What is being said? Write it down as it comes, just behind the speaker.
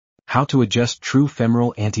How to adjust true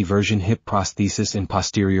femoral anteversion hip prosthesis in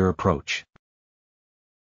posterior approach.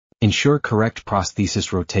 Ensure correct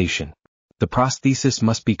prosthesis rotation. The prosthesis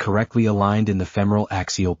must be correctly aligned in the femoral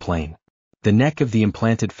axial plane. The neck of the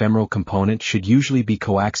implanted femoral component should usually be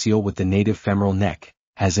coaxial with the native femoral neck,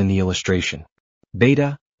 as in the illustration.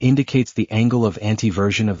 Beta indicates the angle of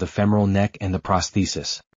anteversion of the femoral neck and the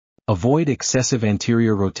prosthesis. Avoid excessive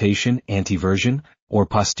anterior rotation, anteversion, or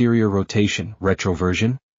posterior rotation,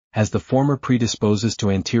 retroversion, as the former predisposes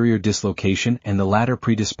to anterior dislocation and the latter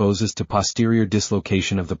predisposes to posterior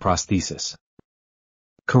dislocation of the prosthesis.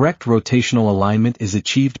 Correct rotational alignment is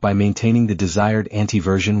achieved by maintaining the desired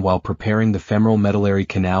anteversion while preparing the femoral medullary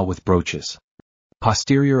canal with broaches.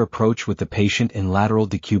 Posterior approach with the patient in lateral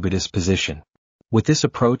decubitus position. With this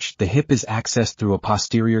approach, the hip is accessed through a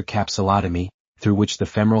posterior capsulotomy, through which the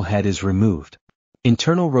femoral head is removed.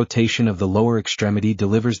 Internal rotation of the lower extremity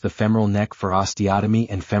delivers the femoral neck for osteotomy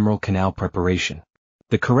and femoral canal preparation.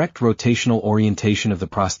 The correct rotational orientation of the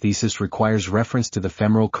prosthesis requires reference to the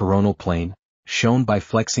femoral coronal plane, shown by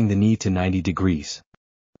flexing the knee to 90 degrees.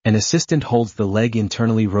 An assistant holds the leg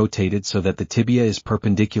internally rotated so that the tibia is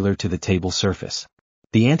perpendicular to the table surface.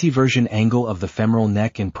 The anteversion angle of the femoral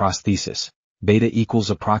neck in prosthesis, beta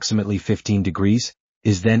equals approximately 15 degrees,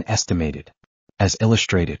 is then estimated. As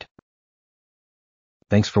illustrated.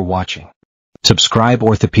 Thanks for watching. Subscribe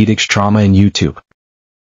Orthopedics Trauma in YouTube.